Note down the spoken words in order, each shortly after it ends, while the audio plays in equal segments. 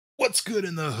What's good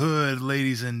in the hood,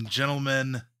 ladies and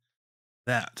gentlemen?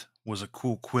 That was a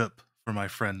cool quip for my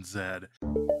friend Zed.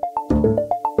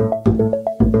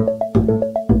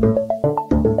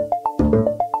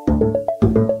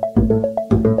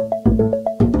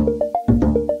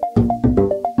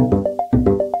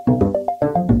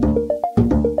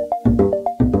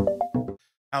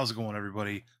 How's it going,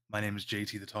 everybody? My name is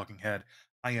JT the Talking Head.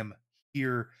 I am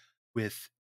here with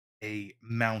a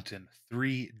mountain,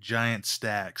 three giant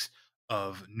stacks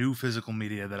of new physical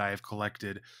media that I have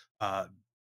collected, uh,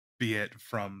 be it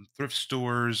from thrift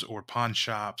stores or pawn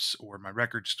shops or my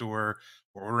record store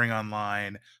or ordering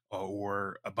online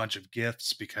or a bunch of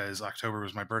gifts because October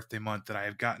was my birthday month that I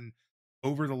have gotten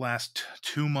over the last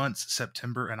 2 months,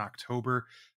 September and October.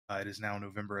 It is now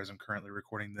November as I'm currently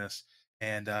recording this.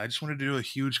 And I just wanted to do a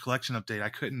huge collection update. I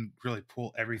couldn't really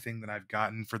pull everything that I've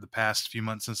gotten for the past few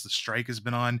months since the strike has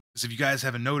been on. Because if you guys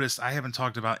haven't noticed, I haven't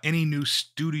talked about any new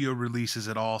studio releases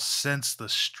at all since the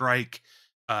strike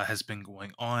has been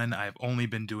going on. I've only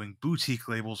been doing boutique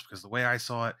labels because the way I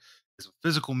saw it is with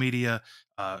physical media.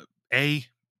 Uh, a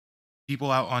People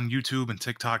out on YouTube and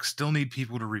TikTok still need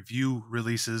people to review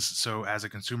releases, so as a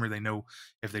consumer, they know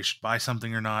if they should buy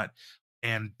something or not.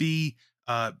 And B,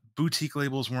 boutique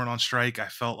labels weren't on strike. I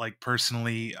felt like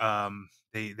personally,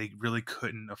 they really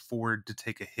couldn't afford to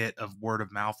take a hit of word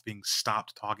of mouth being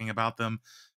stopped talking about them.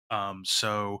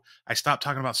 So I stopped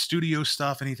talking about studio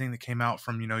stuff, anything that came out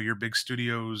from your big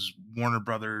studios, Warner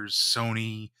Brothers,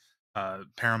 Sony,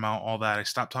 Paramount, all that. I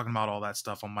stopped talking about all that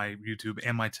stuff on my YouTube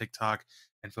and my TikTok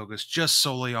and focus just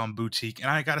solely on boutique.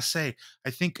 And I gotta say, I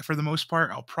think for the most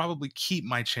part, I'll probably keep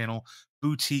my channel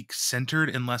boutique centered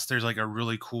unless there's like a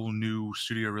really cool new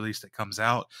studio release that comes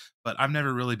out. But I've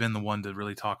never really been the one to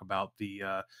really talk about the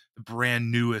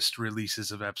brand newest releases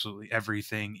of absolutely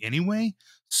everything anyway.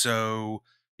 So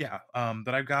yeah,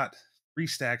 but I've got three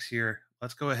stacks here.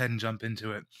 Let's go ahead and jump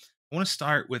into it. I want to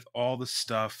start with all the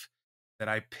stuff that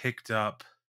I picked up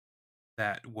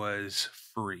that was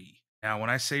free. Now,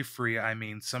 when I say free, I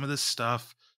mean some of this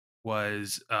stuff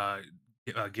was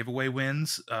giveaway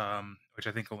wins, which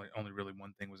I think only really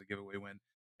one thing was a giveaway win,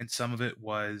 and some of it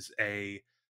was a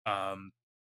um,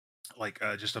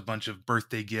 just a bunch of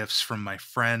birthday gifts from my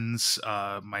friends,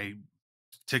 my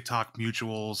TikTok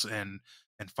mutuals and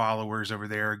followers over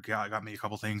there got me a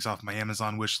couple things off my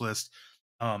Amazon wish list.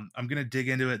 I'm gonna dig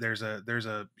into it. There's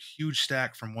a huge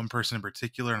stack from one person in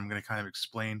particular. And I'm gonna kind of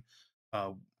explain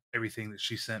uh, everything that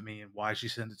she sent me and why she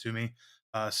sent it to me.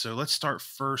 So let's start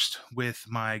first with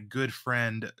my good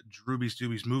friend Droobies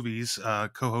Doobies Movies,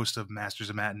 co-host of Masters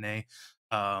of Matinee,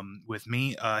 with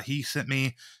me. He sent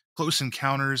me Close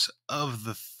Encounters of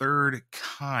the Third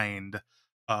Kind.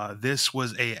 This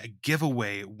was a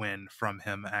giveaway win from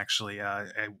him, actually. I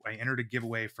entered a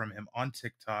giveaway from him on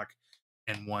TikTok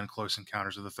and won Close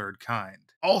Encounters of the Third Kind.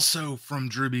 Also from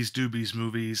Droobies Doobies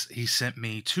Movies, he sent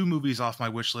me two movies off my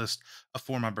wish list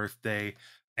for my birthday.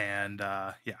 And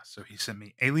yeah, so he sent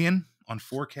me Alien on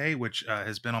 4K, which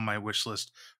has been on my wish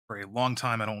list for a long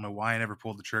time. I don't know why I never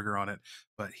pulled the trigger on it,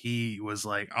 but he was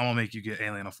like, I'm gonna make you get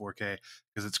Alien on 4K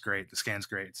because it's great. The scan's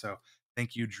great. So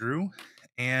thank you, Drew.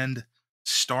 And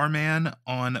Starman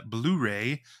on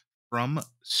Blu-ray from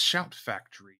Shout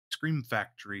Factory, Scream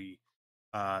Factory.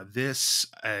 This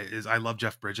is I love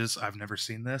Jeff Bridges. I've never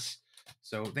seen this.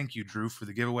 So thank you, Drew, for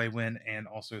the giveaway win and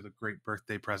also the great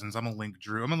birthday presents. I'm gonna link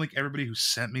Drew. I'm gonna link everybody who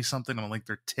sent me something. I'm gonna link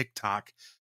their TikTok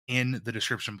in the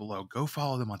description below. Go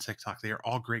follow them on TikTok. They are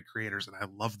all great creators and I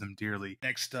love them dearly.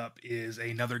 Next up is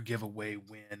another giveaway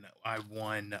win. I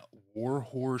won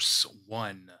Warhorse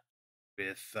 1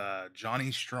 with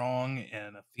Johnny Strong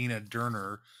and Athena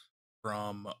Derner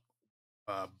from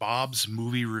Bob's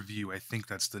Movie Review. I think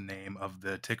that's the name of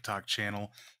the TikTok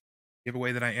channel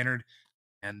giveaway that I entered.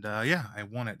 And yeah, I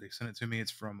won it. They sent it to me.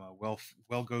 It's from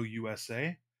Wellgo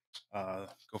USA.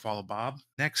 Go follow Bob.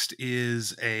 Next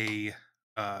is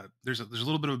there's a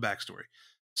little bit of a backstory.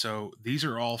 So these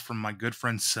are all from my good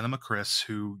friend Cinema Chris,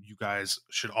 who you guys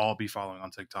should all be following on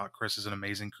TikTok. Chris is an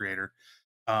amazing creator.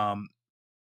 Um,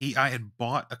 I had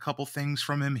bought a couple things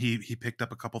from him. He picked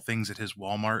up a couple things at his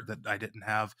Walmart that I didn't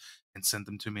have and sent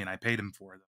them to me, and I paid him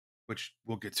for them, which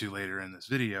we'll get to later in this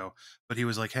video. But he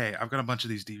was like, "Hey, I've got a bunch of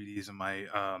these DVDs in my there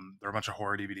are a bunch of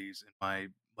horror DVDs in my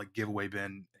like giveaway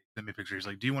bin." He sent me pictures. He's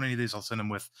like, "Do you want any of these? I'll send them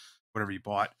with whatever you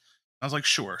bought." I was like,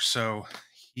 "Sure." So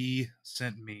he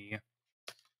sent me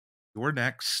Your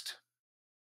Next,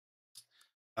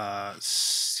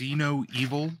 See No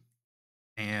Evil,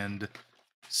 and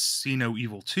See No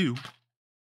Evil 2.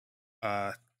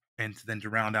 Uh, and then to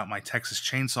round out my Texas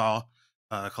Chainsaw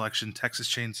collection, Texas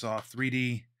Chainsaw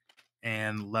 3D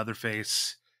and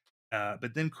Leatherface.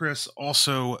 But then Chris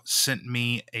also sent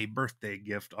me a birthday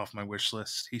gift off my wish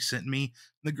list. He sent me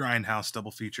the Grindhouse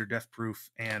double feature, Death Proof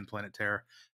and Planet Terror.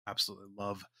 Absolutely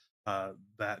love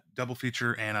that double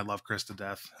feature, and I love Chris to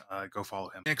death. Go follow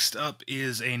him. Next up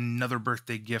is another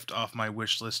birthday gift off my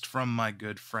wish list from my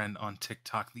good friend on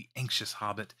TikTok, the Anxious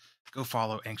Hobbit. Go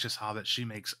follow Anxious Hobbit. She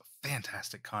makes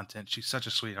fantastic content. She's such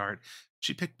a sweetheart.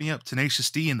 She picked me up Tenacious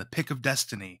D in the Pick of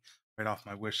Destiny right off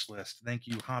my wish list. Thank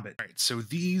you, Hobbit. All right, so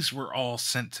these were all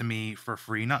sent to me for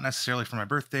free, not necessarily for my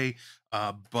birthday,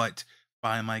 but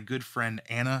by my good friend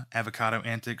Anna Avocado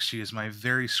Antics. She is my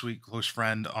very sweet close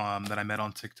friend that I met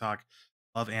on TikTok.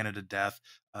 Love Anna to death.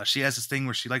 She has this thing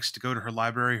where she likes to go to her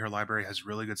library. Her library has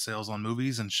really good sales on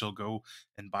movies, and she'll go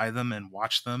and buy them and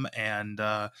watch them. And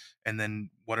then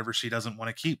whatever she doesn't want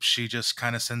to keep, she just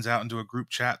kind of sends out into a group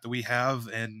chat that we have,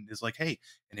 and is like, "Hey,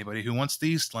 anybody who wants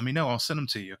these, let me know. I'll send them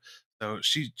to you." So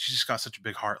she just got such a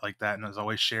big heart like that, and is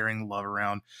always sharing love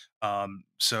around.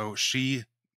 So she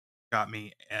got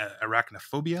me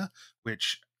arachnophobia,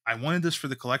 which I wanted this for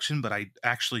the collection, but I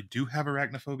actually do have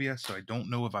arachnophobia, so I don't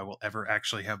know if I will ever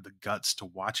actually have the guts to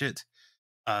watch it.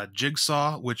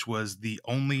 Jigsaw, which was the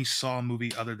only Saw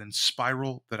movie other than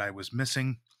Spiral that I was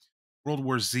missing. World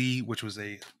War Z, which was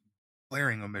a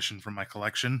glaring omission from my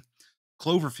collection.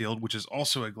 Cloverfield, which is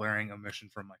also a glaring omission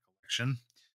from my collection.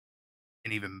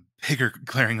 An even bigger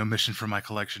glaring omission from my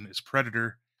collection is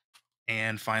Predator.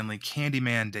 And finally,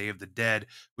 Candyman: Day of the Dead,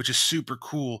 which is super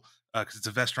cool because it's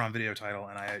a Vestron video title,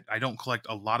 and I don't collect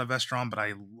a lot of Vestron, but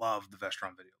I love the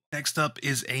Vestron video. Next up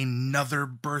is another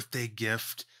birthday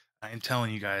gift. I am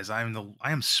telling you guys, I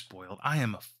am spoiled. I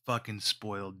am a fucking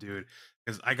spoiled dude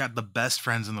because I got the best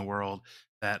friends in the world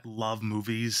that love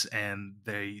movies, and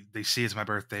they see it's my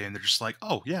birthday, and they're just like,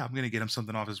 oh yeah, I'm gonna get him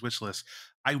something off his wish list.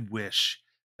 I wish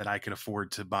that I could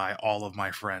afford to buy all of my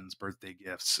friends birthday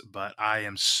gifts, but I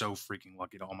am so freaking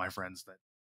lucky to all my friends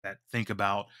that think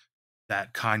about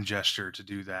that kind gesture to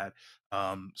do that.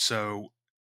 So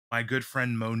my good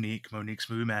friend Monique's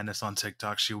Movie Madness on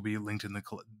TikTok, she will be linked in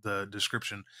the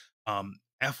description.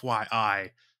 FYI,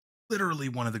 literally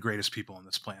one of the greatest people on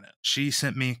this planet. She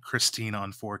sent me Christine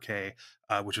on 4K,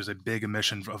 which was a big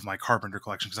omission of my Carpenter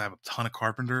collection because I have a ton of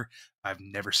Carpenter. I've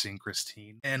never seen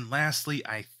Christine. And lastly,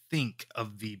 I think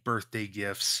of the birthday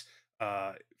gifts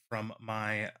uh, from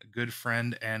my good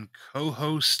friend and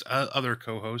co-host, other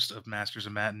co-host of Masters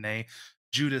of Matinee,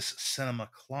 Judas Cinema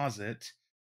Closet.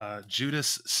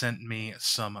 Judas sent me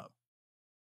some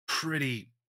pretty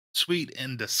sweet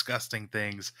and disgusting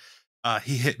things.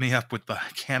 He hit me up with the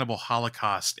Cannibal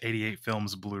Holocaust 88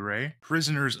 Films Blu-ray.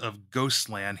 Prisoners of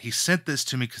Ghostland. He sent this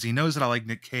to me because he knows that I like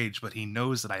Nick Cage, but he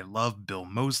knows that I love Bill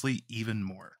Moseley even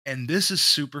more. And this is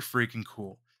super freaking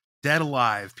cool. Dead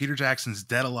Alive. Peter Jackson's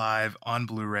Dead Alive on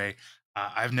Blu-ray.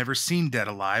 I've never seen Dead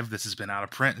Alive. This has been out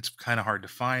of print. It's kind of hard to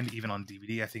find, even on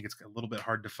DVD. I think it's a little bit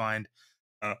hard to find.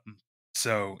 Um,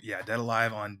 so yeah, Dead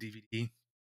Alive on DVD,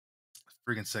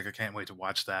 freaking sick. I can't wait to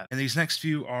watch that. And these next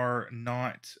few are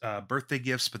not birthday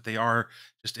gifts, but they are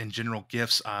just in general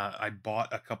gifts. I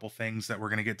bought a couple things that we're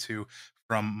going to get to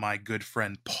from my good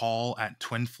friend Paul at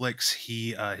Twinflix.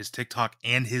 His TikTok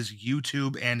and his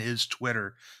YouTube and his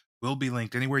Twitter will be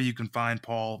linked. Anywhere you can find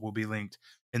Paul will be linked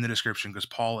in the description because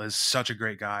Paul is such a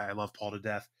great guy. I love Paul to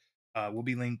death. Will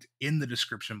be linked in the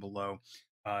description below.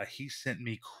 He sent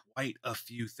me quite a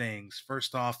few things.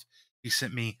 First off, he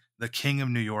sent me The King of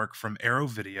New York from Arrow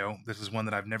Video. This is one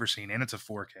that I've never seen, and it's a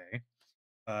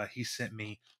 4K. He sent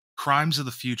me Crimes of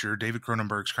the Future, David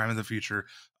Cronenberg's Crime of the Future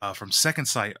from Second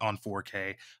Sight on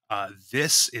 4K.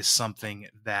 This is something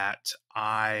that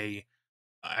I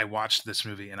watched this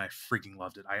movie and I freaking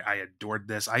loved it. I adored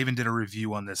this. I even did a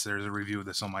review on this. There's a review of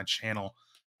this on my channel.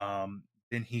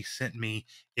 Then he sent me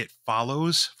It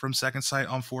Follows from Second Sight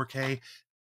on 4K.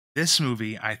 This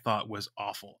movie I thought was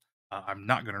awful. I'm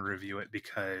not going to review it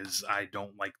because I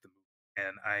don't like the movie.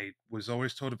 And I was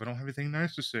always told if I don't have anything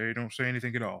nice to say, don't say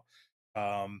anything at all.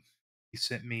 Um, he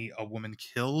sent me A Woman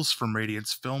Kills from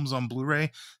Radiance Films on Blu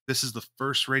ray. This is the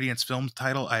first Radiance Films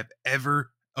title I've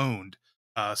ever owned.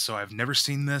 So I've never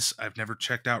seen this. I've never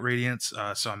checked out Radiance.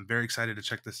 So I'm very excited to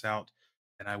check this out.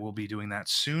 And I will be doing that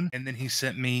soon. And then he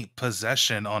sent me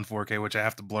Possession on 4K, which I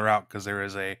have to blur out because there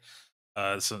is a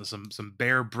some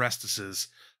bare breastises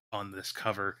on this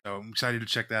cover. So I'm excited to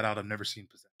check that out. I've never seen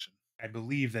Possession. I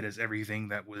believe that is everything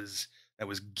that was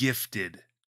gifted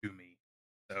to me.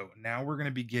 So now we're going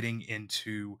to be getting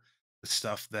into the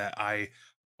stuff that I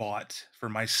bought for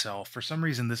myself. For some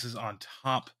reason, this is on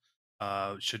top.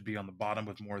 Should be on the bottom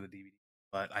with more of the DVD.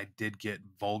 But I did get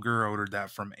Vulgar. I ordered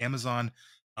that from Amazon.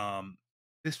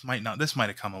 This might not. This might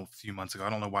have come a few months ago. I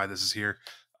don't know why this is here.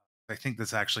 I think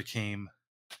this actually came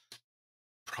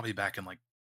probably back in like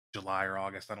July or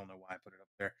August. I don't know why I put it up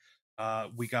there.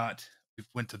 We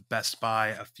went to Best Buy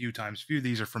a few times. A few of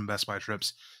these are from Best Buy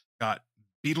trips. Got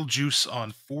Beetlejuice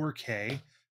on 4K.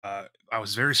 I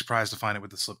was very surprised to find it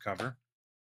with the slipcover.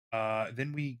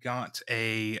 Then we got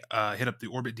a hit up the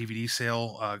Orbit DVD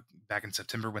sale back in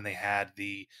September when they had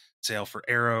the sale for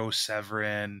Arrow,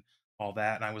 Severin, all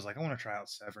that, and I was like, I want to try out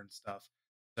Severin stuff.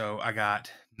 So I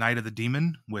got Night of the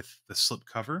Demon with the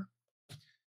slipcover.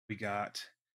 We got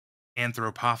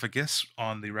Anthropophagus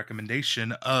on the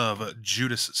recommendation of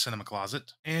Judas Cinema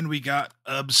Closet. And we got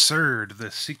Absurd,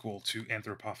 the sequel to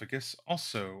Anthropophagus,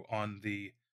 also on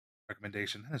the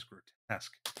recommendation. That is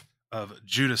grotesque. Of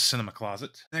Judas Cinema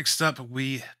Closet. Next up,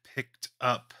 we picked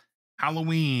up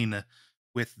Halloween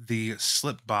with the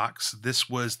slip box. This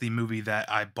was the movie that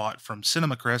I bought from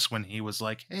Cinema Chris when he was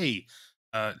like, hey,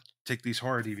 take these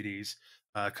horror DVDs.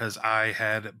 Because I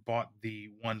had bought the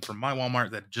one from my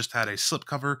Walmart that just had a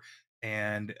slipcover,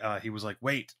 and he was like,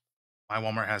 wait, my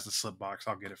Walmart has the slip box.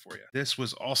 I'll get it for you. This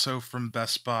was also from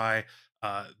Best Buy.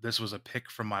 This was a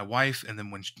pick from my wife, and then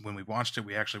when we watched it,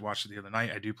 we actually watched it the other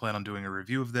night. I do plan on doing a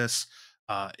review of this.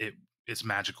 It's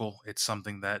magical. It's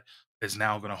something that is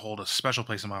now going to hold a special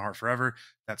place in my heart forever.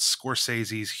 That's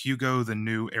Scorsese's Hugo, the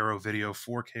new Arrow Video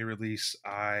 4K release.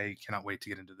 I cannot wait to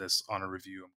get into this on a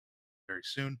review very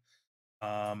soon.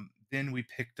 Then we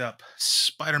picked up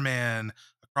Spider-Man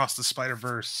Across the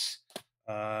Spider-Verse.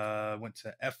 Went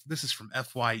to This is from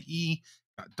FYE.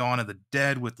 Got Dawn of the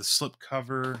Dead with the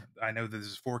slipcover. I know this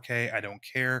is 4K. I don't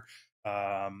care.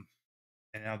 And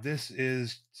now this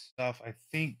is stuff I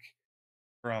think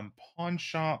from pawn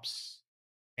shops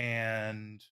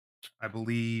and I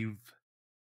believe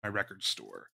my record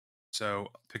store. So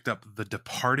picked up The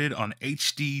Departed on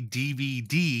HD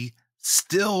DVD,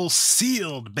 still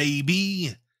sealed,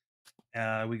 baby.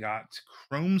 We got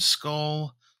Chrome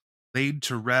Skull Laid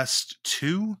to Rest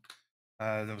 2.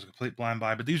 That was a complete blind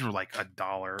buy, but these were like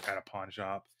 $1 at a pawn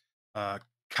shop.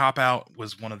 Cop Out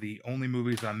was one of the only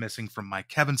movies that I'm missing from my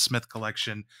Kevin Smith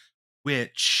collection,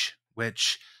 which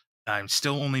I'm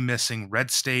still only missing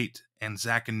Red State and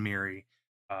Zack and Miri,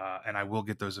 and I will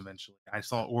get those eventually. I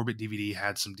saw Orbit DVD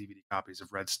had some DVD copies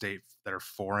of Red State that are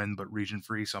foreign but region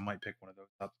free, so I might pick one of those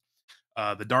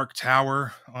up. The Dark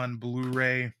Tower on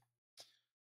Blu-ray.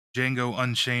 Django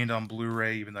Unchained on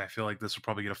Blu-ray, even though I feel like this will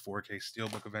probably get a 4K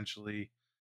steelbook eventually.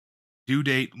 Due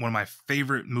Date, one of my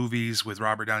favorite movies with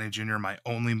Robert Downey Jr. My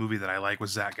only movie that I like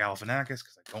was Zach Galifianakis,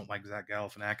 because I don't like Zach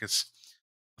Galifianakis.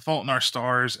 The Fault in Our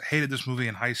Stars. Hated this movie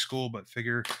in high school, but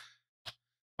figure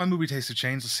my movie taste has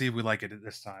changed. Let's see if we like it at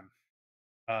this time.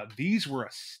 These were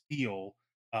a steal.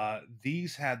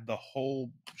 These had the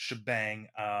whole shebang.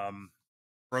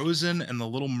 Frozen and The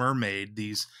Little Mermaid,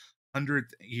 these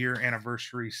 100th year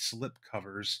anniversary slip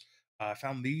covers. I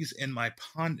found these in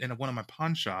one of my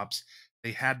pawn shops.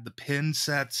 They had the pin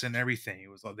sets and everything. It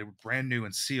was They were brand new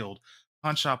and sealed.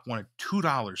 Pawn shop wanted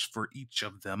 $2 for each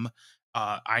of them.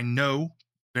 I know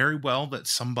very well that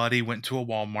somebody went to a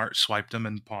Walmart, swiped them,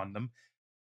 and pawned them.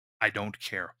 I don't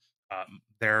care.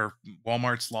 Their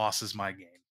Walmart's loss is my game.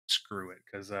 Screw it,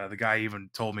 because the guy even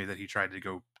told me that he tried to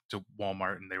go to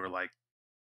Walmart and they were like,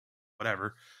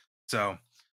 whatever. So,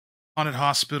 Haunted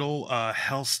Hospital,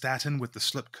 Hellstatin with the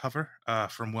slip cover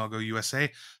from Wellgo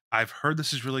USA. I've heard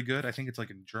this is really good. I think it's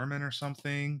like in German or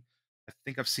something. I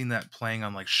think I've seen that playing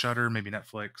on like Shutter, maybe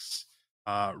Netflix.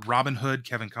 Robin Hood,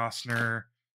 Kevin Costner.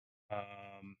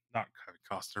 Not Kevin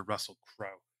Costner, Russell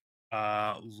Crowe.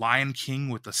 Lion King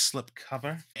with the slip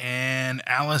cover, and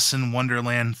Alice in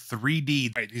Wonderland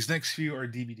 3D. All right, these next few are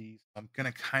DVDs. I'm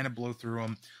gonna kind of blow through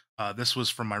them. This was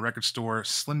from my record store,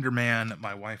 Slender Man.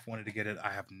 My wife wanted to get it.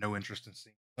 I have no interest in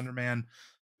seeing Slender Man.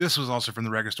 This was also from the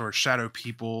record store, Shadow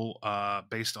People,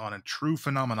 based on a true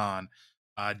phenomenon.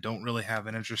 I don't really have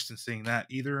an interest in seeing that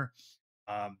either.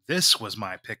 This was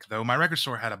my pick, though. My record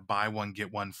store had a buy one,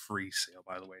 get one free sale,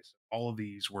 by the way. So all of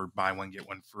these were buy one, get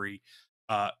one free.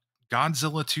 Uh,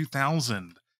 Godzilla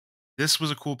 2000. This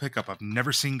was a cool pickup. I've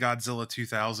never seen Godzilla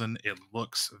 2000. It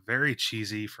looks very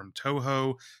cheesy, from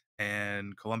Toho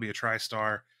and Columbia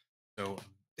TriStar. So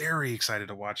very excited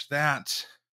to watch that.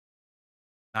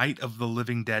 Night of the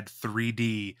Living Dead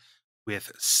 3D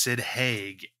with Sid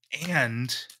Haig.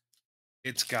 And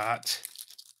it's got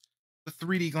the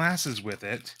 3D glasses with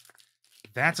it.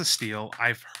 That's a steal.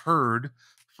 I've heard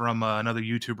from another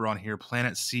YouTuber on here,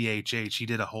 Planet CHH. He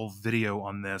did a whole video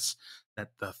on this, that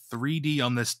the 3D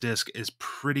on this disc is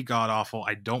pretty god awful.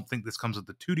 I don't think this comes with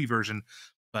the 2D version,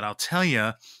 but I'll tell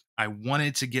you, I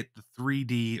wanted to get the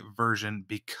 3D version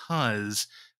because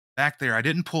back there, I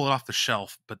didn't pull it off the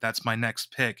shelf, but that's my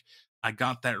next pick. I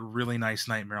got that really nice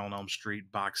Nightmare on Elm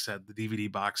Street box set, the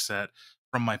DVD box set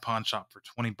from my pawn shop for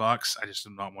 20 bucks. I just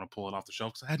did not want to pull it off the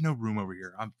shelf because I had no room over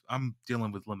here. I'm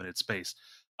dealing with limited space.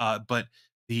 But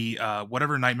the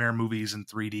whatever Nightmare movies in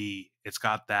 3D, it's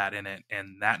got that in it,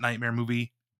 and that Nightmare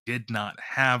movie did not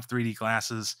have 3D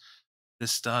glasses.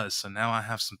 This does. So now I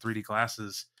have some 3D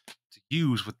glasses to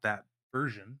use with that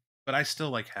version, but I still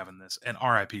like having this. And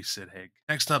RIP Sid Haig.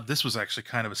 Next up, this was actually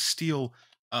kind of a steal.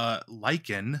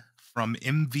 Lycan from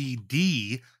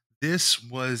MVD. This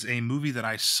was a movie that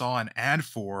I saw an ad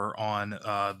for on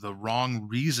the Wrong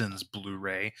Reasons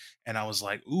Blu-ray, and I was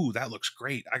like, "Ooh, that looks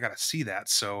great! I gotta see that."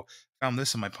 So found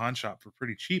this in my pawn shop for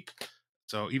pretty cheap.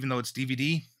 So even though it's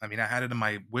DVD, I mean, I had it in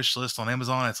my wish list on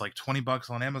Amazon. It's like 20 bucks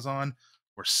on Amazon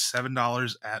or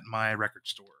 $7 at my record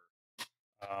store.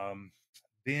 Um,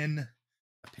 then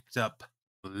I picked up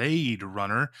Blade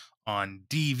Runner on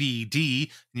DVD,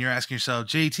 and you're asking yourself,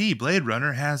 JT, Blade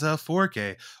Runner has a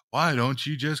 4K. Why don't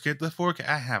you just get the 4K?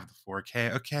 I have the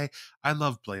 4K. Okay, I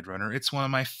love Blade Runner. It's one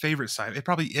of my favorite It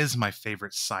probably is my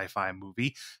favorite sci-fi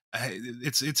movie.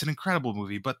 It's an incredible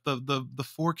movie, but the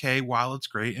 4K, while it's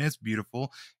great and it's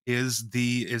beautiful, is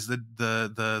the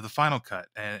final cut,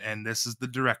 and this is the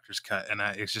director's cut, and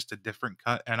it's just a different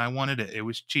cut, and I wanted it. It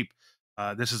was cheap.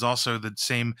 This is also the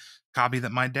same copy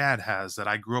that my dad has that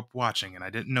I grew up watching, and I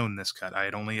didn't own this cut. I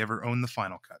had only ever owned the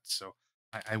final cut, so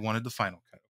I wanted the final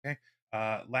cut. Okay.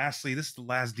 Lastly, this is the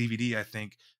last DVD I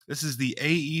think. This is the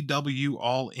AEW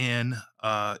All In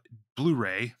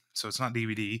Blu-ray, so it's not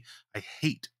DVD. I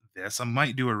hate this. I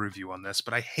might do a review on this,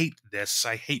 but I hate this.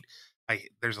 I hate.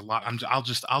 There's a lot.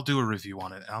 I'll do a review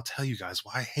on it, and I'll tell you guys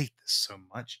why I hate this so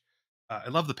much. I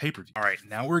love the pay-per-view. All right,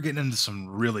 now we're getting into some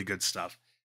really good stuff.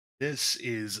 This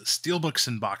is steelbooks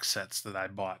and box sets that I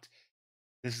bought.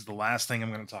 This is the last thing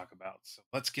I'm going to talk about. So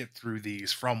let's get through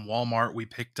these. From Walmart, we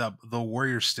picked up the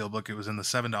Warriors Steelbook. It was in the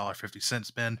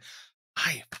 $7.50 bin.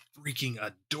 I freaking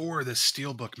adore this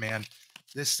Steelbook, man.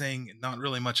 This thing, not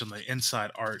really much on the inside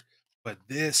art, but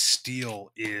this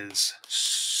steel is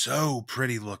so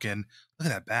pretty looking. Look at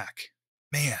that back.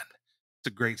 Man, it's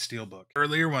a great Steelbook.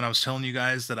 Earlier, when I was telling you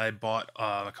guys that I bought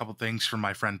a couple things from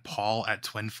my friend Paul at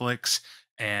Twinflix,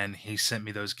 and he sent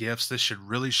me those gifts, this should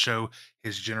really show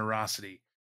his generosity.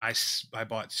 I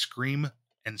bought Scream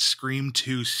and Scream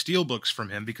 2 Steelbooks from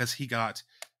him because he got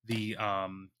the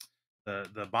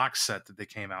the box set that they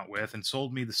came out with and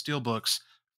sold me the steelbooks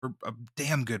for a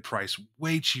damn good price,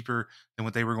 way cheaper than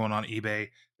what they were going on eBay.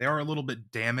 They are a little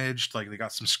bit damaged, like they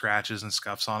got some scratches and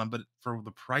scuffs on them, but for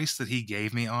the price that he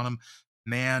gave me on them,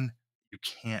 man, you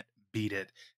can't beat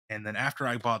it. And then after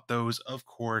I bought those, of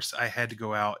course, I had to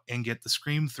go out and get the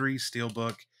Scream 3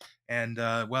 steelbook. And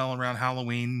well, around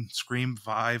Halloween, Scream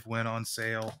 5 went on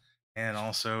sale, and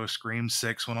also Scream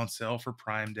 6 went on sale for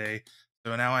Prime Day.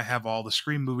 So now I have all the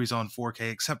Scream movies on 4K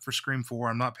except for Scream 4.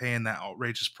 I'm not paying that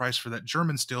outrageous price for that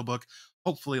German steelbook.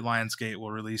 Hopefully, Lionsgate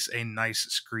will release a nice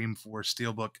Scream 4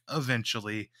 steelbook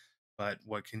eventually. But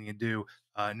what can you do?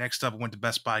 Next up, I went to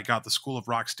Best Buy, got the School of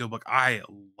Rock steelbook. I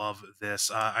love this.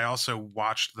 I also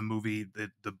watched the movie.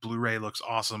 The Blu-ray looks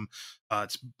awesome.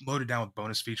 It's loaded down with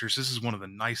bonus features. This is one of the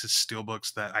nicest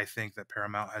steelbooks that I think that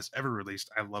Paramount has ever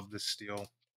released. I love this steel.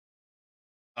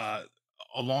 Uh,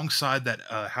 Alongside that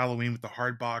Halloween with the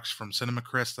hard box from Cinema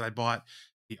Chris that I bought,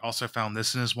 he also found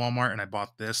this in his Walmart, and I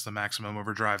bought this, the Maximum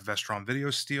Overdrive Vestron Video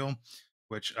Steel,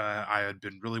 which I had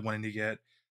been really wanting to get.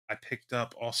 I picked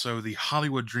up also the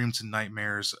Hollywood Dreams and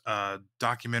Nightmares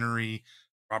documentary,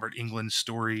 Robert Englund's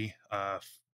story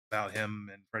about him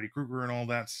and Freddy Krueger and all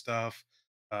that stuff.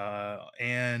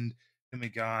 And then we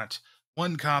got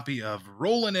one copy of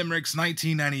Roland Emmerich's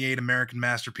 1998 American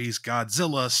masterpiece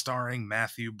Godzilla, starring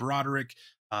Matthew Broderick.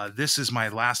 This is my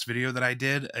last video that I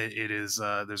did. It is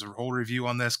there's a whole review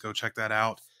on this. Go check that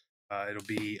out. It'll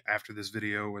be after this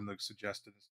video and the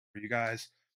suggested for you guys.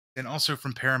 And also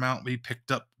from Paramount, we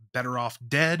picked up Better Off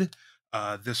Dead.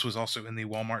 This was also in the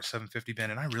Walmart 750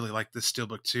 bin, and I really like this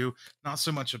steelbook too. Not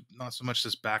so much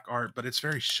this back art, but it's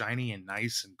very shiny and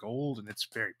nice and gold, and it's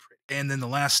very pretty. And then the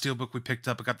last steelbook we picked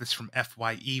up, I got this from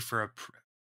FYE for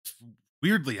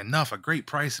weirdly enough, a great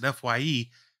price at FYE.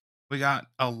 We got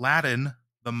Aladdin,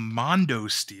 the Mondo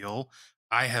Steel.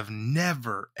 I have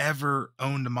never ever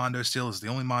owned a Mondo Steel. It's the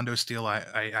only Mondo Steel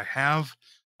I have.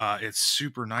 It's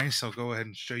super nice. I'll go ahead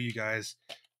and show you guys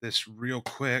this real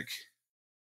quick.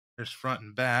 There's front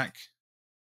and back.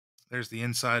 There's the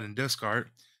inside and disc art.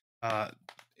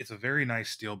 It's a very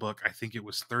nice steelbook. I think it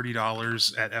was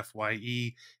 $30 at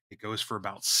FYE. It goes for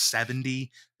about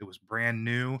 70. It was brand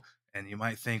new. And you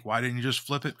might think, why didn't you just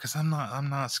flip it? Because I'm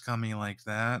not scummy like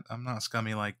that. I'm not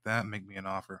scummy like that. Make me an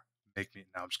offer. Make me,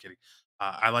 no, I'm just kidding.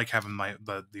 I like having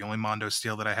the only Mondo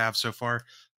steel that I have so far.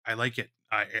 I like it.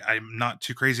 I'm not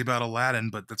too crazy about Aladdin,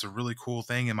 but that's a really cool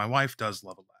thing, and my wife does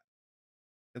love Aladdin.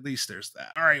 At least there's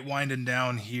that. All right, winding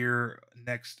down here.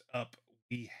 Next up,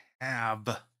 we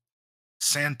have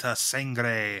Santa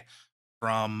Sangre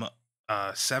from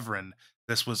Severin.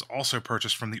 This was also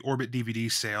purchased from the Orbit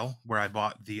DVD sale where I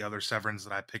bought the other Severins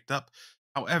that I picked up.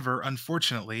 However,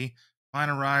 unfortunately, mine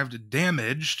arrived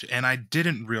damaged and I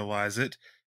didn't realize it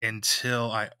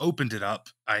until I opened it up.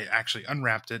 I actually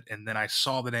unwrapped it and then I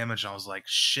saw the damage and I was like,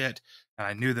 shit. And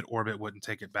I knew that Orbit wouldn't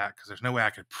take it back because there's no way I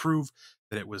could prove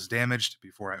that it was damaged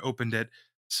before I opened it.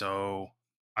 So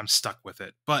I'm stuck with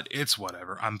it, but it's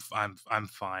whatever. I'm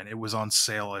fine. It was on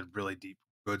sale at really deep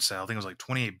good sale. I think it was like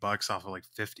 28 bucks off of like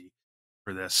 50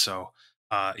 for this. So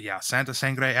yeah, Santa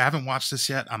Sangre. I haven't watched this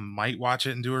yet. I might watch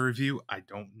it and do a review. I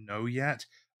don't know yet.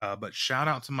 But shout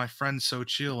out to my friend So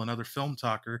Chill, another film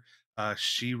talker.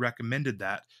 She recommended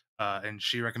that. And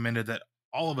she recommended that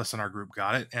all of us in our group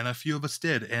got it, and a few of us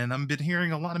did. And I've been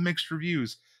hearing a lot of mixed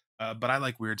reviews. But I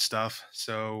like weird stuff.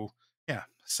 So yeah,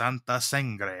 Santa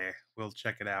Sangre. We'll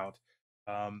check it out.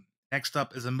 Next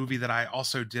up is a movie that I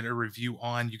also did a review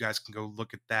on. You guys can go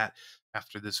look at that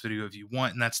after this video if you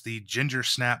want, and that's the Ginger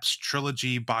Snaps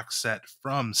trilogy box set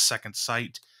from Second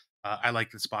Sight. I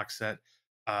like this box set,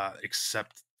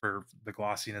 except for the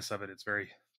glossiness of it. It's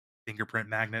very fingerprint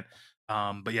magnet.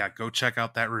 But yeah, go check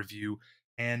out that review.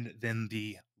 And then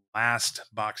the last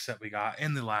box set we got,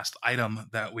 and the last item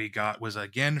that we got was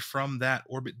again from that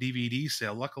Orbit DVD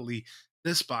sale. Luckily,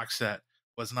 this box set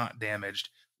was not damaged.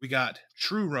 We got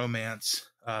True Romance,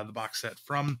 the box set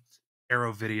from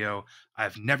Arrow Video.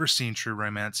 I've never seen True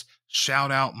Romance.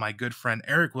 Shout out my good friend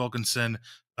Eric Wilkinson,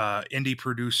 indie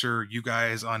producer. You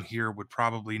guys on here would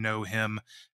probably know him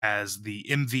as the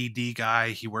MVD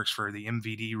guy. He works for the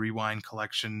MVD Rewind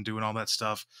Collection, doing all that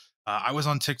stuff. I was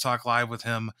on TikTok live with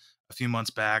him a few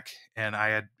months back, and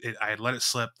I had let it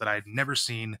slip that I had never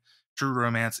seen True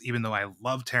Romance, even though I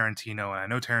love Tarantino and I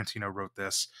know Tarantino wrote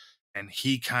this. And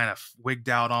he kind of wigged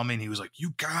out on me, and he was like, You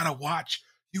gotta watch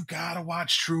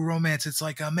True Romance. It's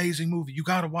like an amazing movie. You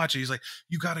gotta watch it." He's like,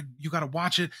 you gotta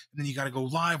watch it, and then you gotta go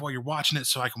live while you're watching it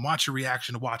so I can watch your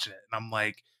reaction to watching it." And I'm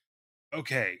like,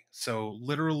 okay. So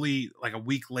literally like a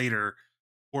week later,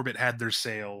 Orbit had their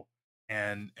sale,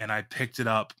 and I picked it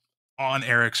up on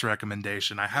Eric's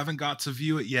recommendation. I haven't got to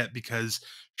view it yet because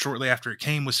shortly after it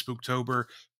came was Spooktober,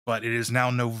 but it is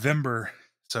now November,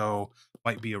 so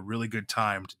might be a really good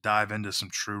time to dive into some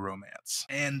True Romance.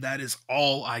 And that is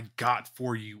all I got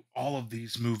for you. All of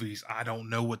these movies, I don't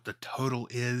know what the total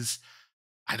is.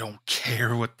 I don't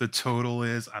care what the total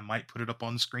is. I might put it up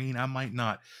on screen, I might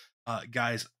not.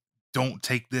 Guys, don't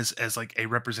take this as like a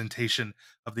representation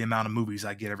of the amount of movies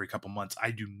I get every couple months.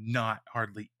 I do not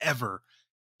hardly ever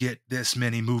get this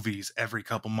many movies every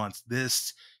couple months.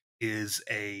 This is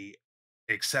a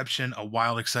exception, a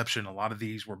wild exception. A lot of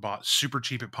these were bought super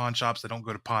cheap at pawn shops. They don't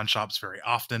go to pawn shops very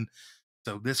often.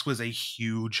 So this was a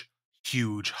huge,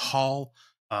 huge haul.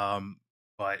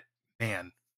 But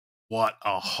man, what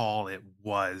a haul it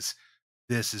was.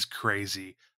 This is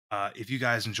crazy. If you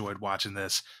guys enjoyed watching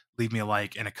this, leave me a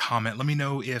like and a comment. Let me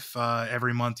know if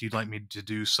every month you'd like me to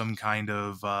do some kind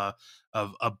of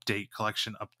update,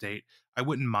 collection update. I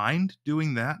wouldn't mind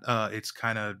doing that.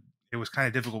 It was kind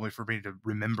of difficult for me to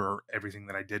remember everything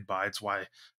that I did buy. It's why I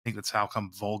think that's how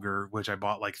come Vulgar, which I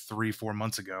bought like 3 4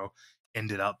 months ago,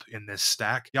 ended up in this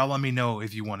stack. Y'all let me know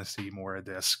if you want to see more of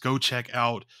this. Go check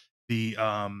out the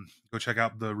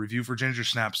review for Ginger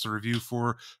Snaps, the review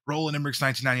for Roland Emmerich's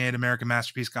 1998 American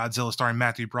masterpiece Godzilla starring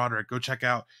Matthew Broderick. Go check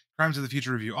out Crimes of the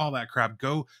Future review, all that crap.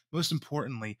 Most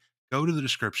importantly, go to the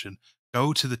description,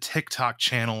 go to the TikTok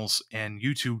channels and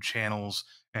YouTube channels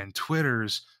and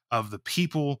Twitters of the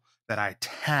people that I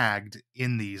tagged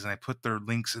in these, and I put their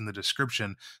links in the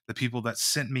description. The people that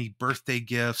sent me birthday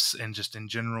gifts and just in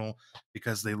general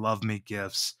because they love me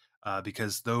gifts,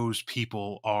 because those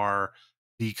people are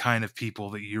the kind of people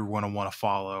that you're going to want to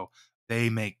follow. They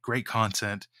make great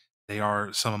content. They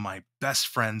are some of my best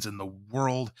friends in the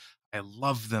world. I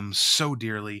love them so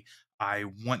dearly. I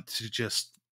want to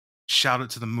just shout it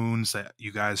to the moons that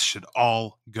you guys should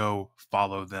all go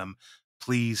follow them.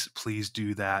 Please, please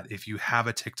do that. If you have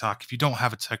a TikTok, if you don't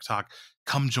have a TikTok,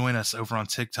 come join us over on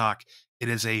TikTok. It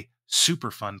is a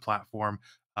super fun platform.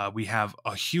 We have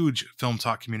a huge film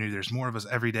talk community. There's more of us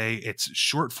every day. It's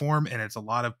short form and it's a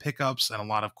lot of pickups and a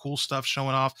lot of cool stuff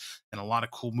showing off and a lot of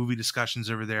cool movie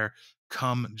discussions over there.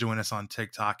 Come join us on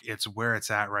TikTok. It's where it's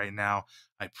at right now.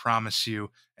 I promise you.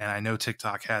 And I know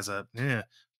TikTok has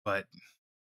but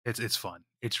it's fun.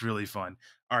 It's really fun.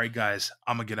 All right, guys,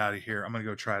 I'm gonna get out of here. I'm gonna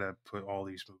go try to put all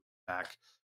these movies pack.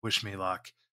 Wish me luck.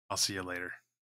 I'll see you later.